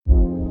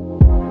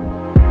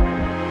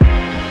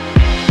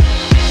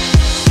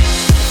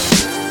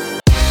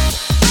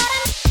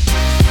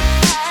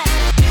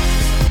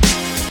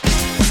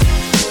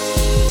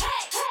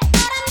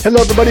Hello,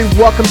 everybody.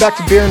 Welcome back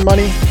to Beer and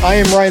Money. I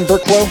am Ryan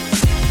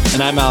Burklow.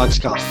 And I'm Alex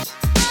Collins.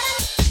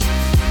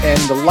 And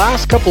the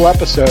last couple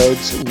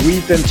episodes,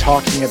 we've been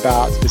talking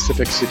about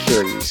specific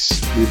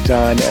securities. We've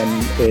done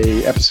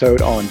an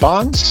episode on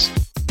bonds.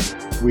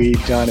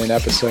 We've done an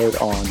episode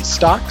on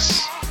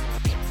stocks.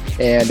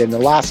 And in the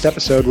last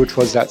episode, which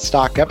was that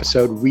stock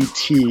episode, we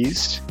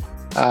teased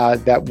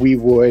that we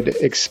would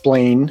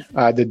explain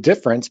the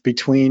difference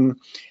between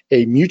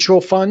a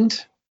mutual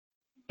fund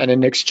and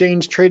an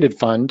exchange-traded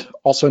fund,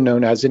 also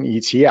known as an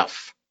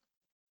ETF.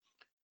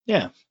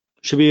 Yeah,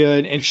 should be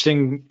an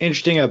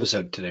interesting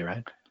episode today,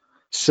 right?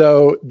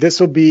 So this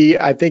will be,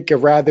 I think, a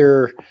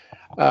rather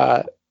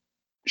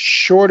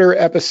shorter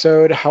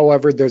episode.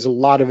 However, there's a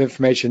lot of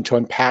information to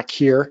unpack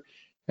here.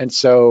 And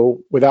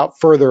so without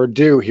further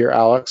ado here,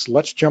 Alex,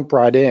 let's jump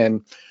right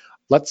in.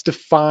 Let's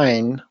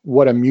define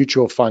what a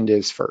mutual fund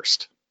is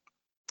first.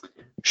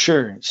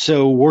 Sure.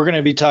 So we're going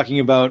to be talking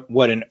about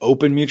what an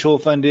open mutual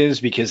fund is,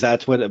 because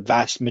that's what a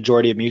vast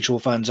majority of mutual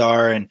funds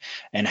are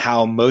and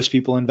how most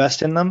people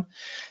invest in them.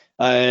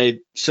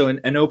 So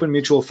an open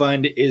mutual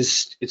fund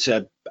it's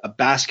a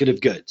basket of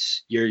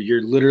goods.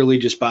 You're literally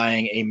just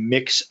buying a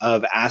mix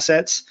of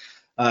assets.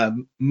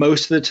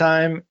 Most of the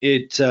time,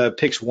 it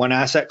picks one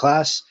asset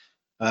class,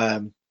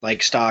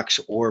 like stocks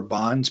or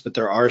bonds, but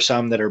there are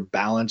some that are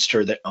balanced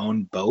or that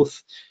own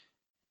both.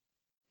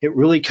 It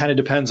really kind of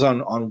depends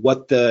on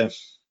what the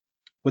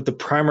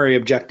primary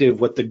objective,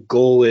 what the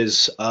goal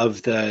is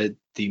of the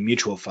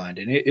mutual fund,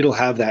 and it'll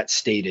have that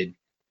stated.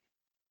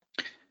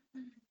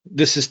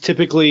 This is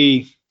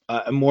typically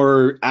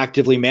more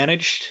actively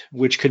managed,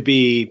 which could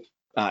be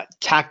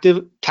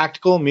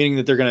tactical, meaning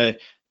that they're going to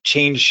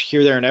change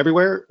here, there, and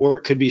everywhere, or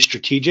it could be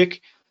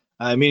strategic,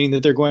 meaning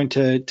that they're going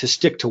to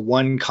stick to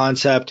one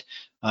concept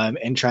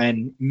and try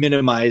and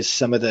minimize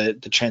some of the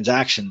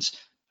transactions,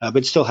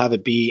 but still have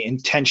it be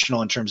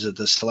intentional in terms of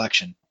the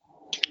selection.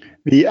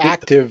 The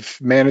active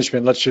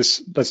management,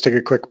 let's take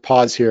a quick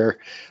pause here.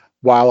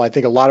 While I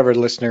think a lot of our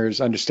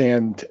listeners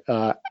understand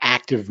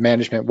active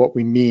management, what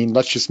we mean,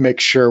 let's just make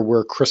sure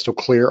we're crystal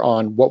clear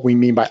on what we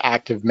mean by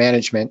active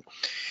management.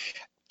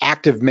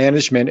 Active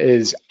management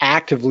is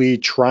actively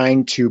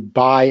trying to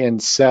buy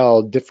and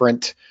sell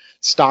different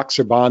stocks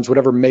or bonds,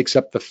 whatever makes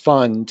up the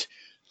fund,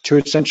 to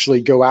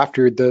essentially go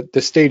after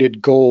the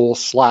stated goal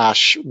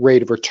 /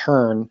 rate of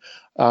return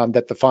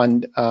that the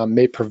fund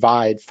may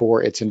provide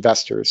for its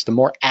investors. The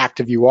more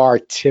active you are,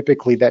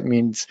 typically that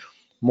means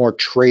more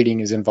trading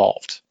is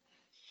involved.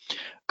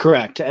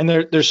 Correct. And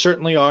there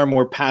certainly are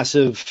more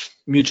passive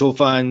mutual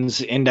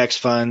funds, index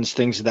funds,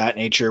 things of that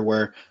nature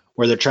where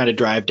they're trying to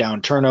drive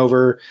down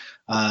turnover.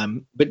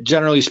 But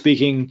generally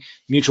speaking,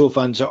 mutual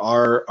funds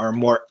are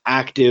more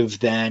active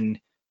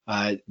than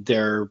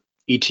their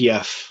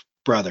ETF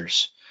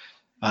brothers.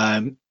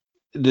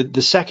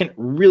 The second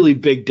really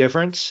big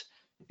difference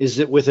is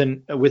that with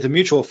a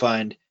mutual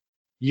fund,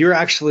 you're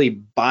actually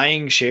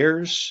buying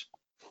shares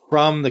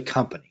from the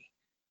company,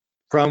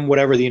 from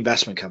whatever the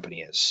investment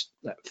company is,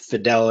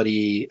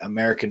 Fidelity,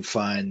 American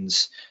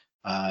Funds,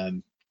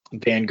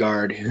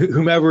 Vanguard,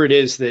 whomever it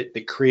is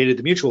that created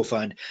the mutual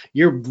fund.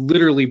 You're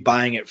literally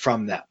buying it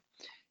from them.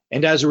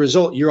 And as a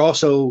result, you're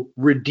also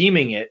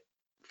redeeming it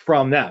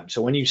from them.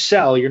 So when you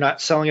sell, you're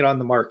not selling it on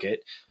the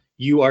market.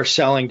 You are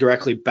selling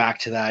directly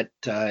back to that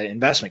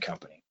investment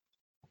company.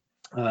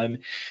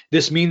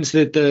 This means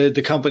that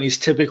the companies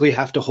typically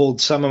have to hold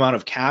some amount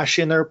of cash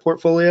in their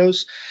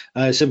portfolios,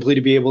 simply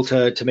to be able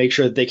to make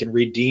sure that they can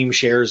redeem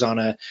shares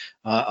on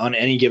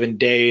any given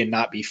day and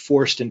not be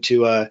forced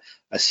into a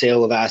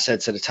sale of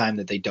assets at a time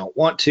that they don't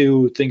want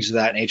to, things of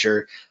that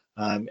nature.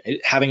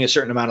 Having a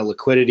certain amount of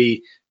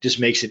liquidity just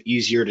makes it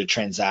easier to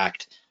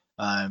transact.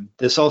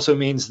 This also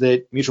means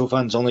that mutual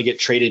funds only get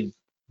traded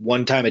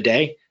one time a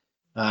day,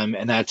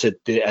 and that's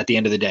at the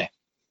end of the day.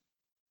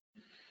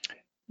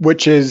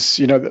 Which is,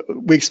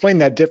 we explained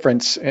that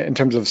difference in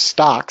terms of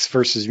stocks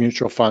versus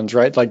mutual funds,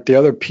 right? Like the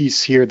other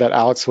piece here that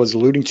Alex was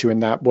alluding to in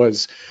that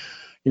was,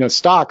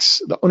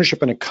 stocks, the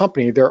ownership in a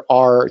company, there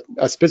are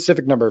a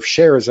specific number of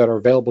shares that are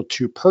available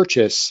to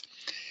purchase.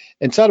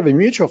 Inside of a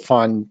mutual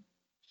fund,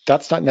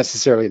 that's not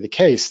necessarily the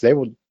case.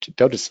 They'll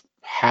just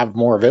have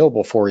more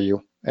available for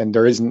you, and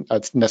there isn't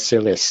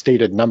necessarily a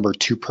stated number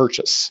to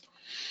purchase.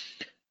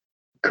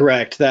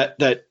 Correct.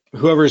 That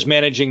whoever's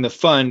managing the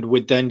fund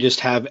would then just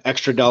have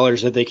extra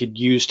dollars that they could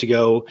use to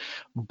go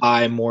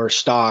buy more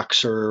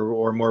stocks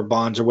or more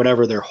bonds or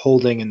whatever they're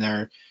holding in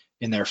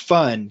their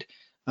fund.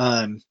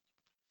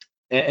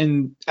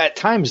 And at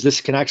times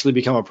this can actually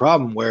become a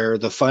problem where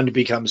the fund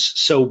becomes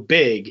so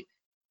big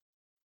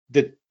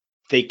that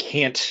they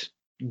can't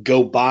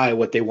go buy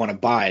what they want to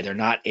buy. They're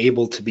not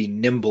able to be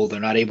nimble. They're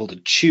not able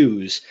to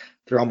choose.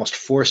 They're almost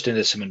forced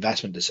into some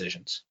investment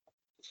decisions.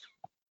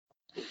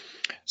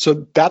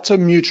 So that's a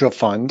mutual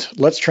fund.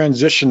 Let's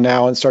transition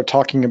now and start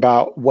talking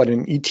about what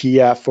an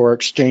ETF or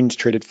exchange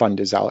traded fund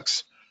is,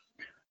 Alex.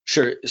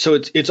 Sure. So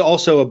it's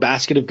also a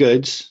basket of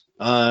goods.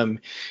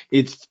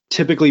 It's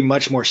typically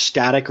much more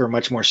static or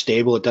much more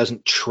stable. It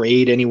doesn't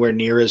trade anywhere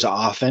near as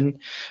often.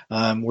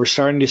 We're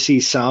starting to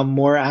see some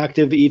more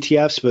active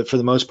ETFs, but for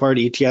the most part,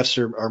 ETFs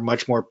are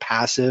much more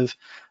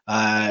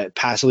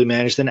passively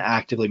managed than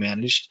actively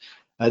managed.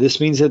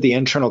 This means that the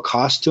internal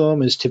cost to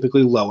them is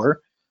typically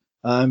lower,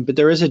 but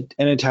there is an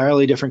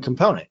entirely different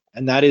component,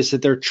 and that is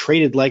that they're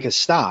traded like a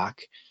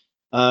stock.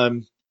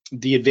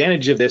 The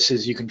advantage of this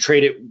is you can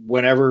trade it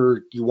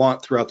whenever you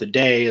want throughout the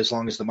day as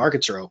long as the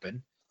markets are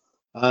open.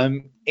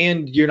 And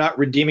you're not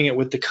redeeming it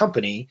with the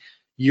company,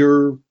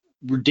 you're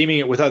redeeming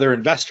it with other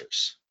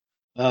investors.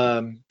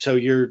 So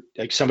you're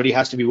like, somebody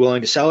has to be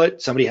willing to sell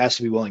it, somebody has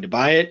to be willing to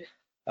buy it.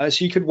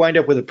 So you could wind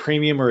up with a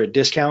premium or a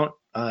discount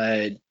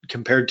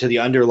compared to the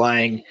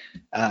underlying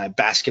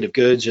basket of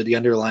goods or the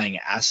underlying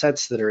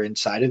assets that are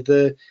inside of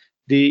the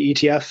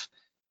ETF.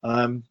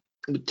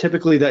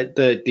 Typically,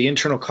 the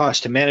internal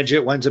cost to manage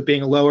it winds up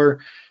being lower,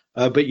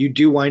 but you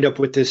do wind up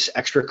with this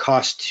extra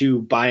cost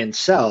to buy and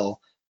sell.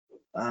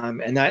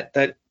 And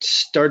that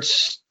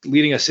starts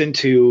leading us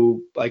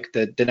into like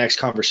the next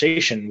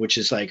conversation, which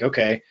is like,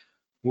 okay,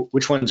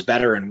 which one's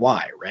better and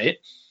why, right?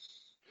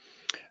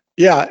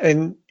 Yeah,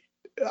 and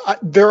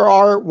there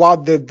are, while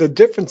the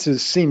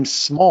differences seem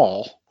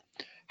small,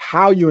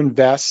 how you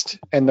invest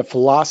and the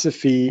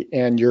philosophy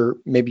and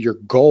maybe your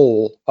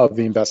goal of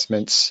the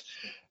investments,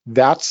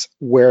 that's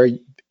where,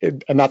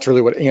 and that's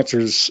really what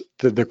answers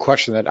the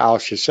question that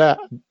Alex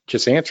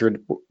just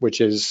answered,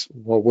 which is,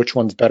 well, which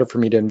one's better for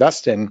me to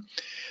invest in?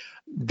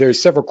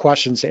 There's several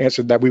questions to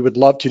answer that we would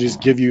love to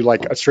just give you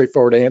like a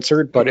straightforward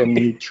answer, but in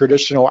the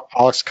traditional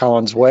Alex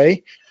Collins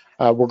way,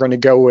 we're going to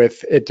go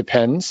with it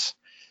depends.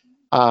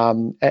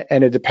 And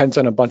it depends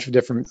on a bunch of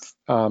different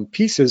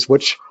pieces,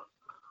 which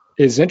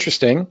is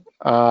interesting.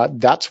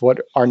 That's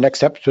what our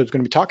next episode is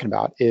going to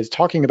be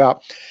talking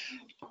about,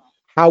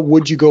 how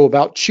would you go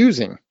about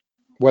choosing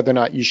whether or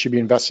not you should be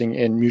investing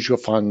in mutual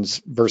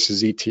funds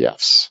versus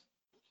ETFs?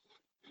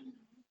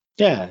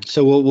 Yeah,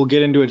 so we'll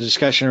get into a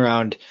discussion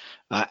around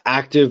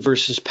active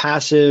versus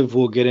passive.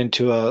 We'll get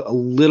into a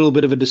little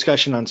bit of a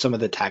discussion on some of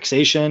the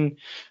taxation.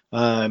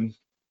 Again,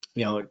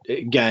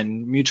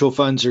 mutual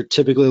funds are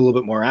typically a little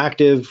bit more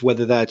active,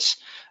 whether that's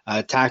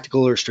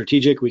tactical or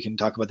strategic. We can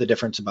talk about the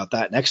difference about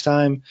that next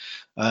time.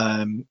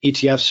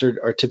 ETFs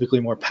are typically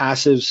more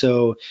passive,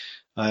 so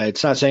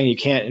it's not saying you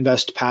can't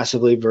invest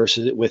passively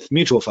versus with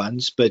mutual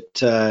funds, but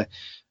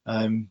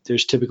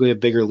there's typically a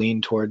bigger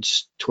lean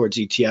towards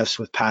ETFs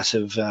with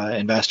passive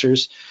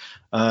investors.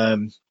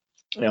 And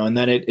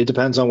then it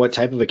depends on what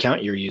type of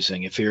account you're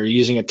using. If you're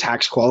using a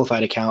tax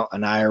qualified account,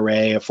 an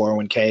IRA, a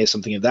 401k,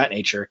 something of that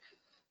nature,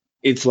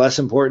 it's less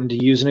important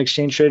to use an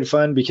exchange traded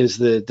fund because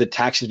the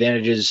tax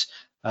advantages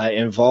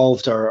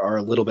involved are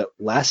a little bit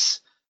less.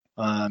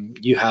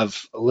 You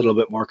have a little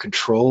bit more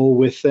control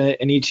with an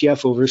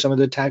ETF over some of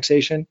the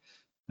taxation.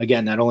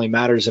 Again, that only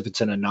matters if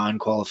it's in a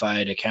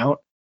non-qualified account.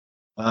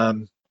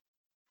 And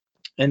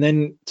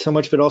then so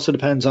much of it also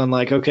depends on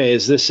like, okay,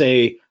 is this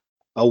a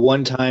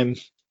one-time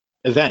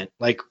event?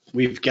 Like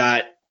we've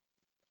got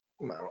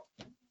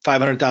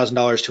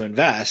 $500,000 to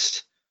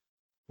invest,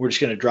 we're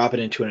just going to drop it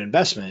into an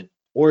investment?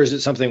 Or is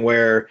it something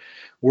where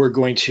we're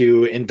going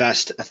to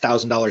invest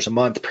 $1,000 a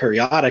month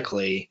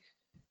periodically?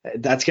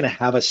 That's going to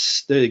have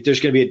there's going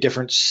to be a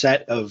different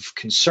set of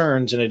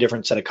concerns and a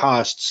different set of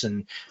costs,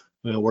 and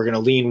we're going to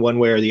lean one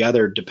way or the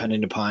other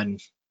depending upon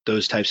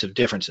those types of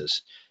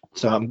differences.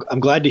 So I'm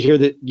glad to hear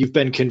that you've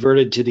been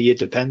converted to the it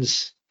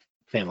depends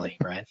family,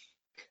 Ryan.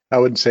 I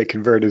wouldn't say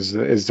convert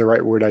is the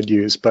right word I'd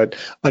use, but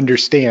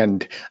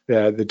understand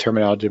the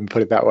terminology and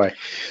put it that way.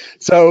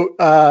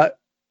 So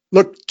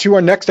look to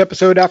our next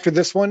episode after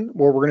this one,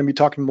 where we're going to be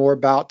talking more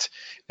about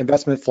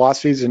investment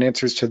philosophies and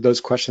answers to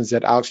those questions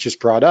that Alex just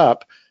brought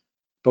up.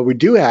 But we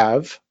do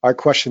have our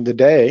question of the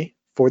day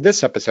for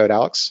this episode,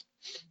 Alex.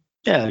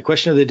 Yeah, the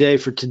question of the day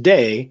for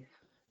today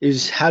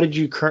is, how did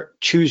you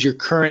choose your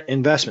current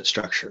investment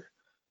structure?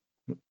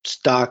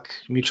 Stock,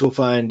 mutual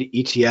fund,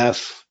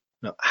 ETF.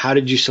 How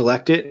did you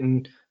select it,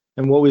 and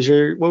what was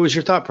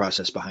your thought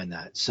process behind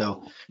that?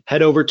 So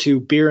head over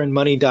to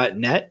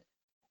beerandmoney.net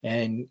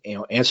and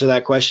answer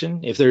that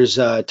question. If there's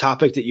a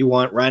topic that you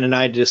want Ryan and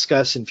I to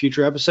discuss in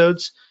future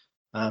episodes,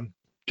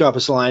 drop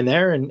us a line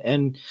there.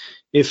 And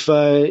if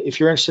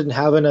you're interested in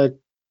having a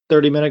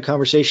 30-minute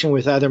conversation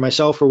with either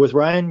myself or with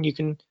Ryan, you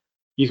can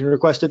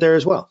request it there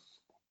as well.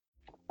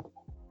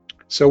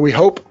 So we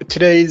hope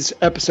today's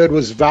episode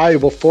was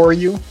valuable for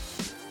you.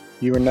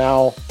 You are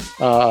now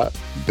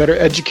better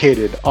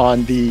educated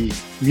on the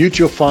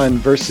mutual fund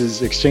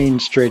versus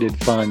exchange traded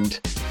fund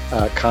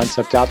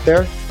concept out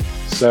there.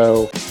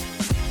 So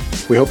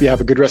we hope you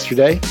have a good rest of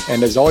your day.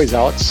 And as always,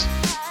 Alex,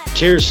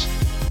 cheers.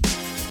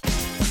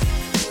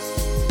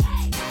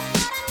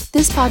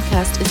 This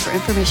podcast is for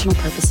informational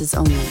purposes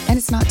only, and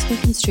it's not to be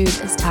construed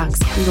as tax,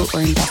 legal,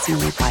 or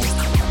investment advice.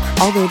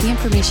 Although the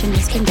information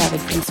has been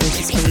gathered from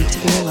sources believed to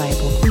be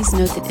reliable, please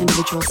note that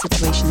individual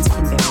situations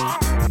can vary.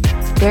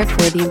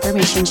 Therefore, the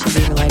information should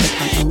be relied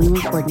upon only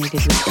when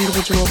coordinated with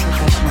individual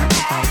professional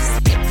advice.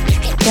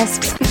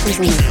 Guests brokers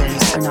and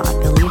firms are not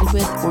affiliated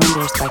with or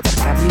endorsed by Park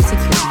Avenue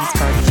Securities,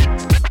 Guardian,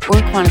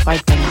 or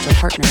quantified financial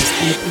partners,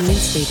 and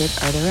opinions stated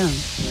are their own.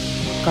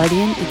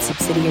 Guardian, its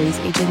subsidiaries,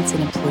 agents,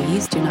 and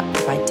employees do not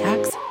provide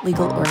tax,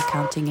 legal, or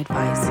accounting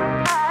advice.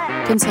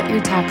 Consult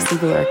your tax,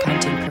 legal, or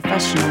accounting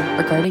professional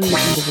regarding your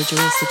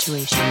individual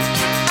situation.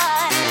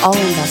 All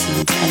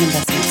investments and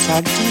investment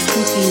strategies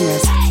contain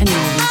risk and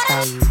will lose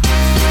value.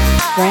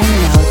 Brian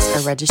and Alex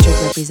are registered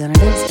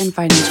representatives and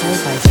financial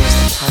advisors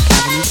of Park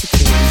Avenue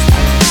Securities,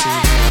 LLC.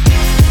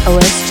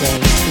 OSJ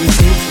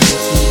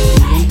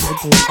 333 Indian Hill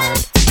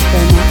Boulevard,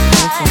 Fairmont,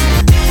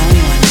 California,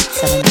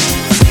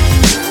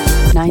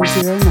 91791.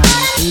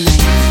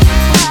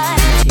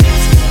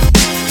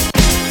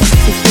 909-391-1100.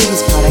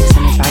 Securities products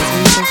and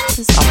advisory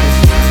services offered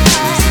through Park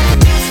Avenue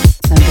Securities.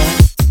 Member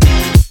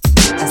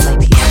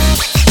SIPC.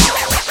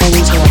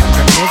 Financial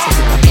representatives of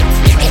the Guardian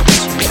Life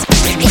Insurance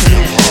Company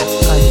at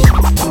Guardian,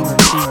 New York,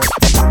 New York.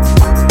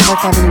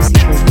 Park Avenue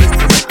Securities is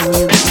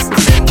affiliated with the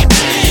city of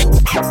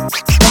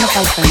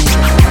Qualified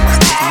financial partners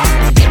is not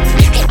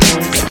affiliated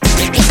or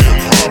subsidiary of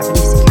Park Avenue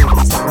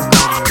Securities or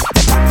Guardian.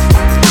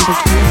 Number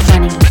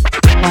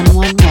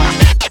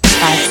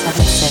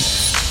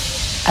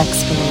 2020-111-576.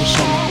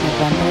 Expiration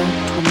November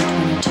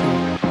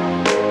 2022.